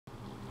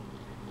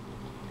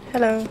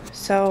Hello,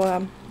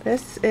 so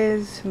this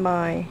is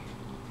my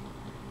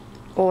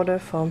order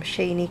from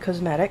Shany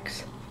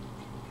Cosmetics.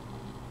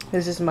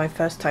 This is my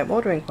first time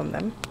ordering from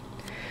them.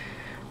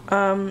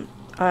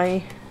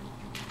 I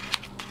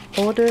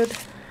ordered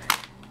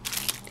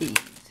these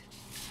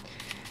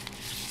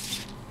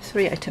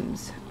 3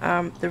 items.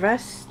 The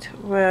rest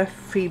were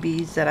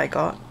freebies that I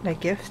got, like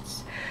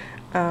gifts.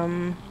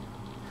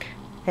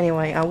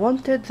 Anyway, I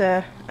wanted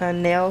the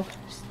nail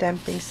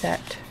stamping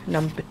set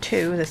number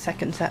 2, the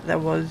second set that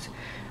was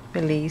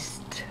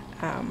released,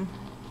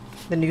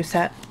 the new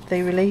set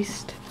they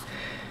released.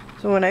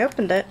 So when I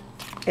opened it,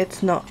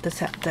 it's not the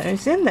set that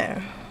is in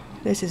there.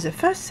 This is the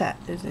first set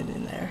that is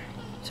in there.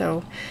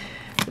 So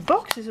the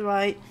box is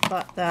right,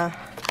 but the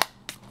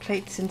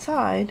plates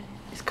inside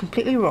is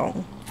completely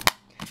wrong.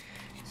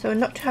 So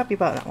not too happy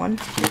about that one.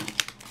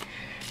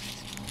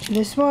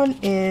 This one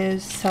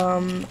is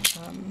some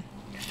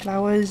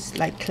flowers,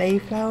 like clay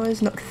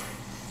flowers, not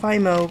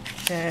Fimo,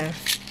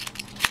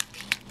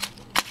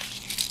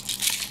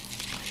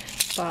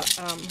 but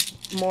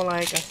more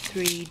like a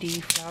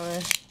 3D flower,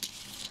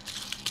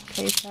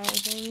 clay flower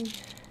thing,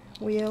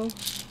 wheel.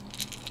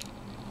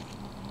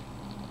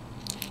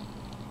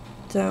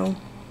 So,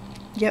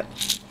 yep.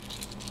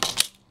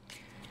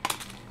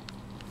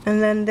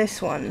 And then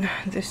this one,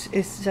 this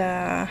is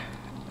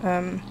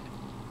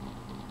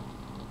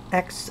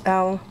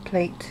XXL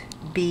plate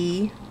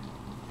B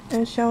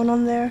as shown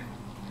on there.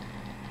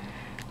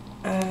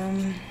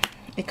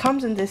 It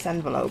comes in this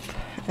envelope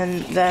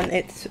and then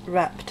it's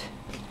wrapped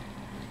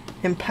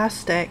in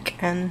plastic,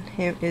 and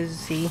here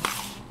is the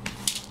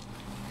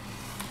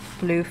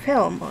blue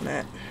film on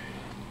it.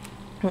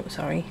 Oh,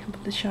 sorry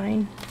about the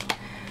shine.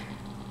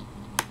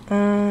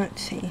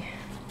 Let's see.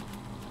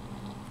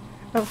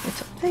 Oh,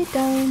 it's upside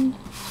down.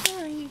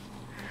 Sorry.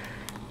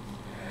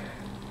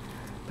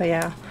 But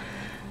yeah,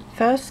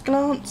 first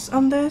glance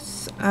on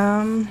this,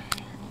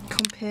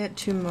 compared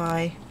to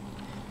my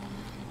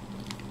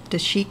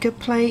Dashika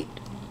plate,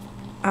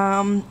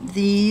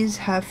 these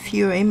have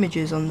fewer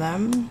images on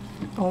them.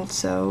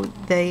 Also,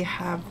 they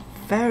have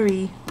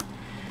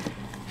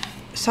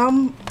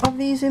some of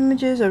these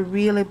images are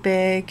really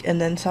big, and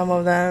then some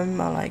of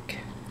them are like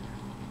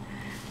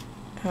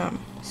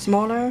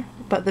smaller.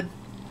 But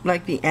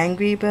like the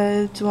Angry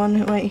Birds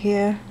one right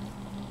here,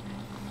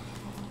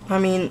 I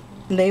mean,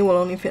 they will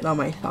only fit on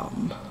my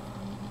thumb.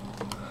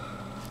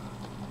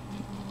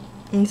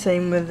 And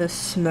same with the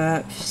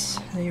Smurfs,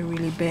 they're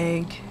really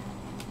big.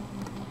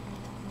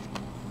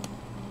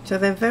 So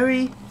they're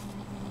very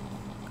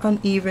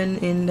uneven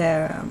in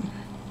their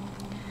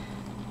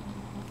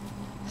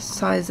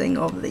sizing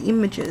of the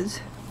images.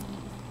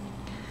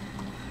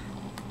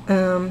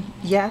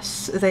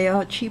 Yes, they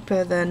are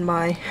cheaper than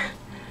my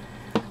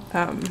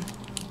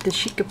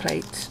Dashika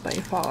plates by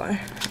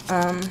far.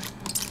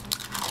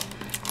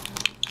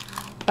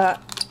 But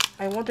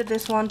I wanted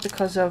this one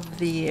because of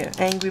the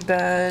Angry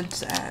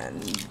Birds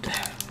and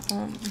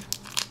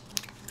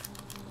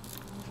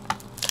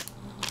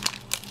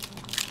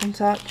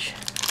such,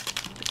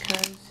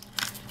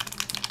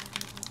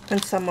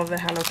 and some of the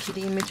Hello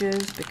Kitty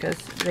images,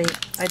 because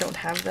I don't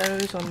have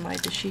those on my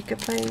Dashika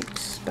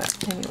plates. But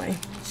anyway,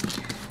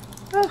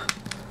 oh,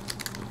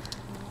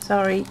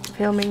 sorry,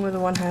 filming with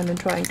one hand and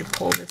trying to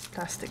pull this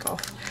plastic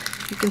off.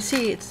 You can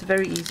see it's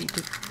very easy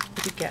to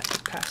get the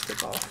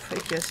plastic off.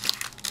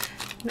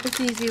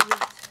 It's easy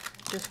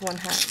with just one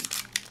hand.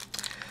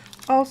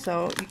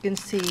 Also, you can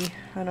see,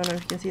 I don't know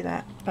if you can see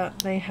that, but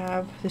they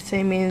have the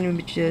same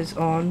images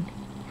on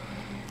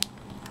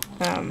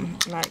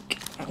like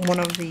one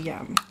of the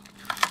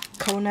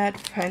Conad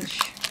French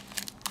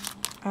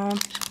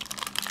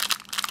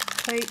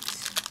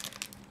plates,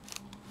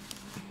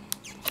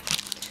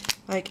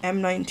 like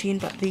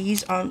M19, but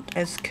these aren't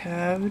as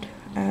curved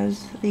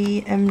as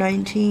the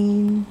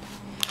M19.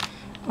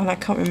 And I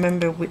can't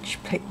remember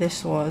which plate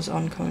this was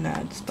on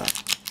Conad's, but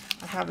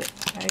I have it.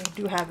 I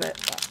do have it.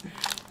 But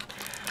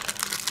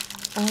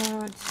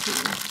let's see.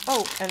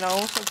 Oh, and I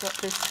also got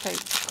this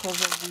plate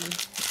because of the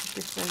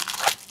different.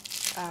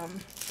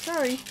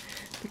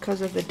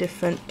 Because of the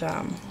different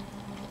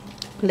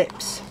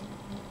lips.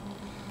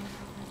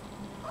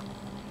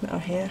 Now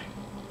here.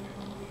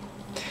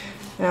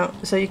 Now,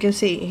 so you can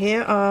see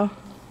here are.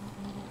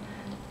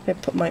 If I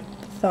put my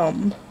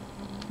thumb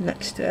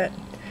next to it,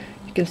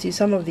 you can see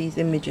some of these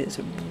images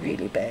are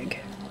really big,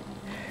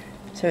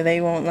 so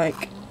they won't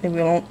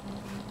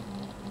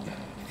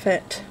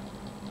fit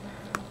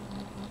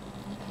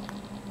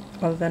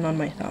other than on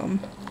my thumb.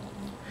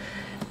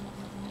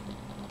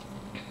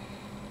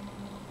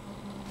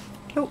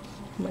 Oh,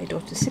 my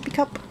daughter's sippy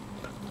cup.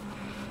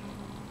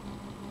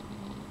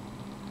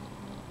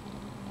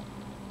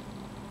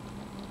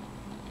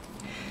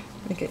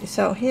 Okay,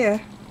 so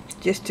here,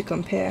 just to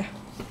compare,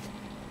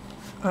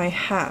 I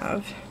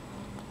have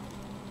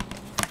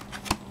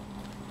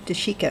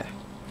Dashika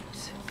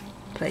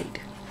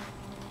plate,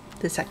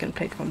 the second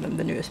plate from them,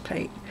 the newest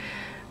plate.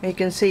 And you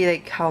can see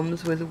it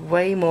comes with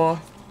way more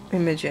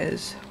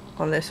images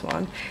on this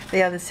one.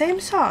 They are the same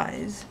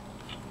size,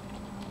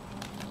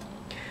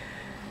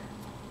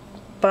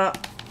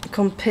 but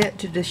compared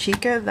to the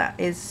Sheikah, that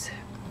is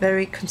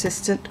very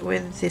consistent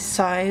with the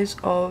size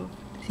of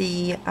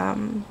the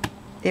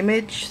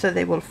image, so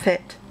they will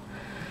fit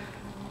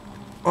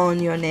on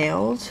your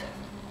nails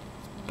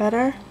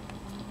better.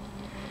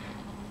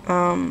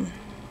 But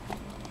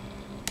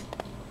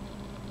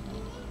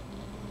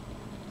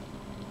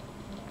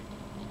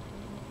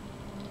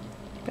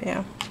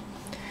yeah,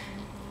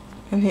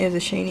 and here's a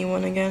Shany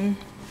one again.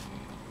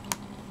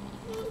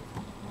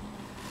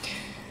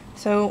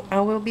 So I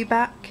will be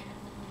back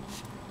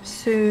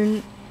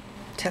soon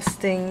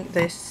testing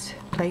this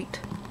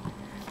plate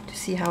to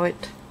see how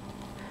it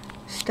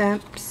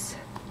stamps.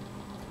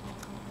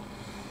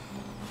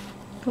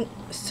 Oh,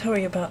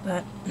 sorry about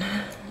that.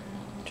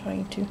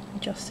 Trying to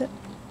adjust it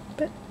a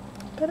bit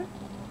better.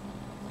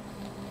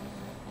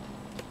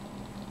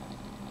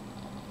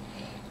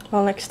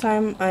 Well, next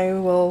time I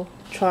will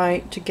try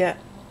to get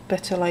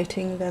better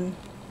lighting than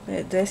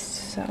this,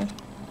 so.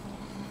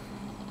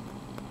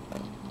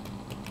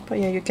 But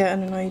yeah, you're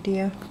getting an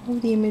idea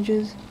of the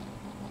images.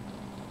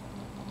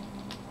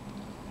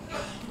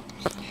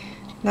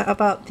 Now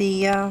about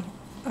the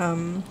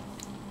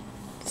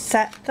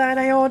set that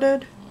I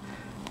ordered,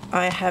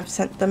 I have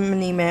sent them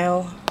an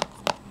email,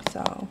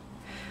 so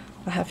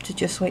I have to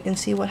just wait and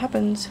see what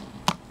happens.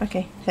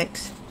 Okay,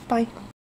 thanks. Bye.